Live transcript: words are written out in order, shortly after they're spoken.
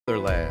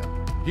Land.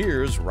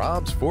 Here's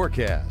Rob's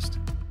forecast.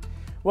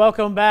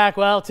 Welcome back.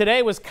 Well,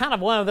 today was kind of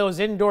one of those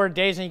indoor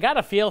days, and you got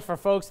a feel for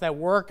folks that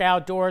work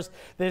outdoors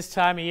this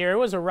time of year. It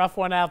was a rough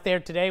one out there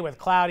today with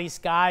cloudy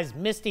skies,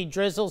 misty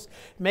drizzles,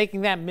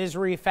 making that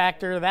misery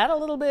factor that a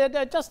little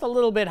bit, just a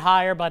little bit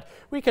higher, but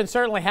we can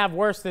certainly have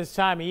worse this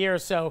time of year.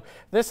 So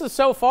this is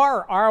so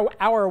far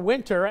our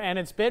winter, and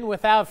it's been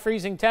without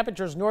freezing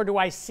temperatures, nor do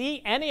I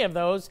see any of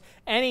those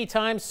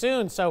anytime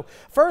soon. So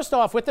first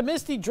off, with the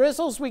misty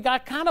drizzles, we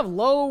got kind of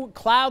low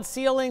cloud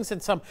ceilings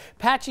and some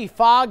patchy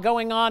fog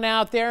going on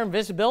out there, and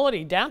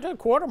visibility down to a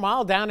quarter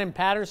mile down in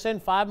Patterson,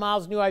 5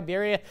 miles New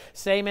Iberia,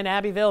 same in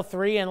Abbeville,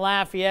 3 in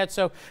Lafayette.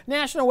 So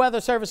National Weather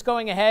Service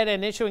going ahead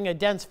and issuing a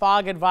dense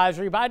fog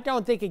advisory, but I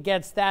don't think it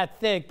gets that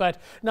thick.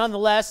 But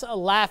nonetheless,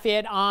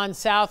 Lafayette on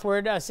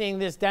southward seeing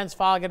this dense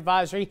fog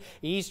advisory.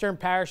 Eastern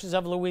parishes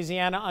of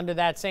Louisiana under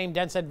that same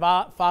dense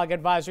fog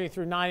advisory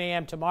through 9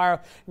 a.m. tomorrow.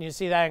 And you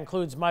see that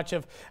includes much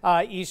of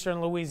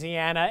eastern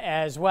Louisiana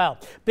as well.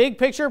 Big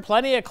picture,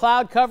 plenty of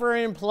cloud cover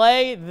in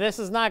play. This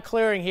is not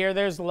clearing here.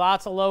 There's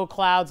lots of low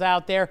clouds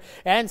out there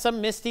and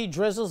some misty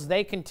drizzles.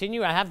 They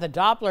continue. I have the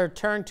Doppler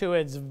turned to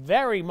its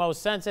very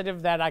most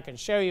sensitive that I can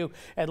show you,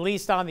 at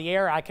least on the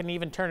air. I can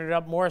even turn it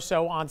up more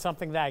so on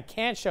something that I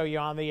can't show you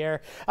on the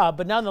air.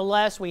 But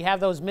nonetheless, we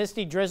have those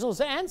misty drizzles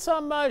and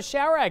some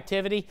shower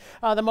activity.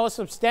 The most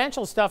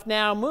substantial stuff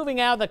now moving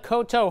out of the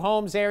Coteau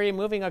Holmes area,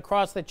 moving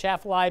across the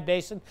Chaffalay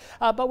Basin.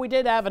 But we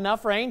did have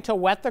enough rain to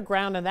wet the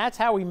ground, and that's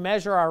how we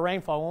measure our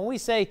rainfall. When we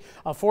say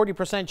a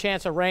 40%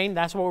 chance of rain,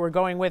 that's what we're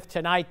going with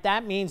tonight.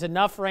 That means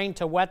enough rain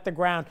to wet the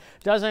ground.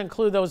 Doesn't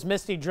include those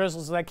misty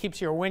drizzles that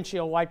keeps your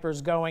windshield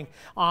wipers going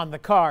on the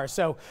car.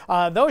 So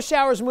those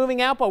showers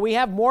moving out, but we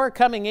have more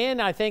coming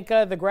in. I think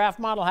the graph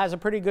model has a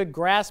pretty good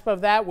grasp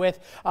of that with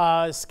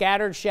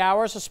scattered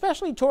showers,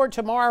 especially toward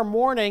tomorrow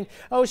morning.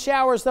 Those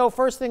showers, though,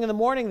 first thing in the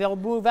morning, they'll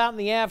move out in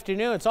the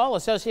afternoon. It's all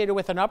associated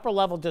with an upper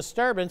level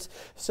disturbance.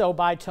 So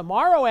by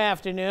tomorrow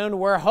afternoon,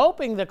 we're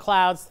hoping the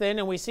clouds thin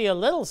and we see a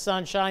little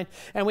sunshine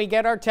and we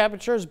get our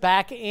temperatures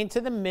back into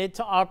the mid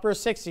to upper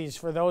 60s.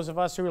 For those of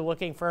us who are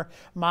looking for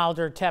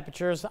milder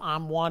temperatures,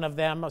 I'm one of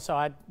them, so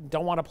I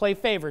don't want to play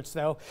favorites,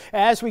 though.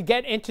 As we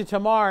get into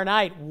tomorrow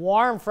night,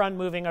 warm front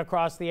moving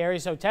across the area,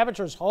 so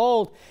temperatures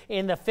hold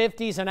in the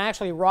 50s and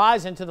actually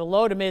rise into the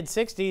low to mid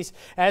 60s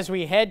as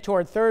we head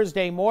toward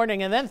Thursday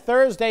morning. And then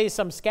Thursday,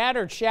 some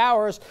scattered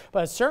showers,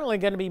 but certainly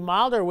going to be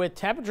milder with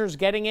temperatures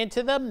getting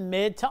into the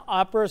mid to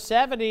upper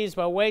 70s.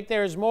 But wait,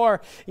 there's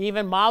more.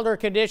 Even milder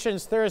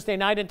conditions Thursday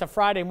night into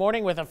Friday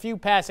morning with a few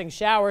passing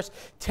showers.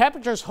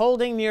 Temperatures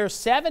holding near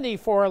 70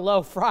 for a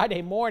low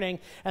Friday morning,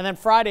 and then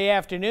Friday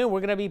afternoon we're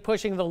going to be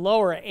pushing the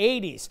lower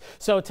 80s.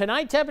 So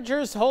tonight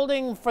temperatures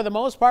holding for the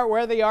most part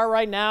where they are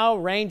right now,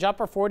 range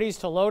upper 40s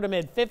to low to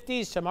mid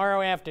 50s.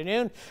 Tomorrow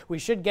afternoon we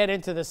should get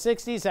into the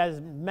 60s. As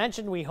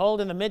mentioned, we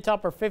hold in the mid to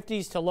upper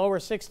 50s to lower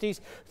 60s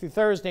through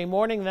Thursday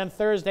morning, then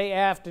Thursday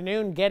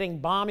afternoon getting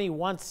balmy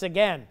once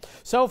again.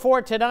 So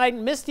for tonight,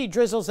 misty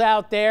drizzles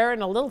out there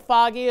and a little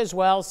foggy as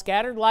well.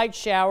 Scattered light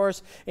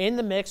showers in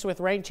the mix with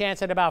rain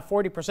chance at about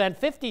 40%,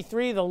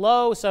 53 the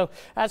low. So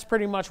that's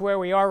pretty much where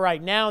we are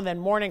right now. And then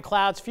morning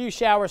clouds, few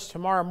showers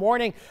tomorrow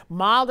morning,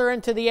 milder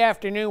into the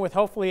afternoon with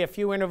hopefully a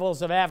few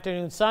intervals of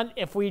afternoon sun.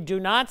 If we do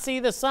not see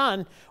the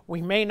sun,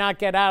 we may not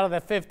get out of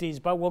the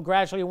 50s, but we'll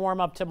gradually warm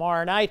up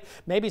tomorrow night.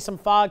 Maybe some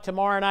fog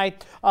tomorrow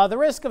night. The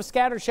risk of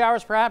scattered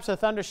showers, perhaps a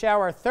thunder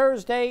shower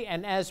Thursday.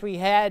 And as we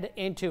head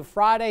into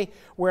Friday,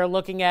 we're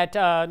looking at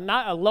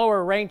not a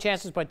lower rain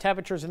chances, but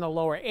temperatures in the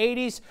lower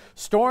 80s.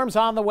 Storms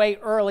on the way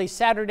early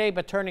Saturday,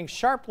 but turning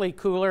sharply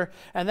cooler,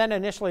 and then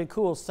initially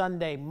cool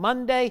Sunday,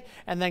 Monday,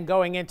 and then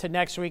going into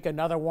next week,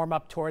 another warm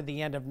up toward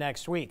the end of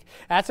next week.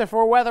 That's it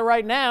for weather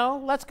right now.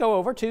 Let's go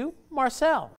over to Marcel.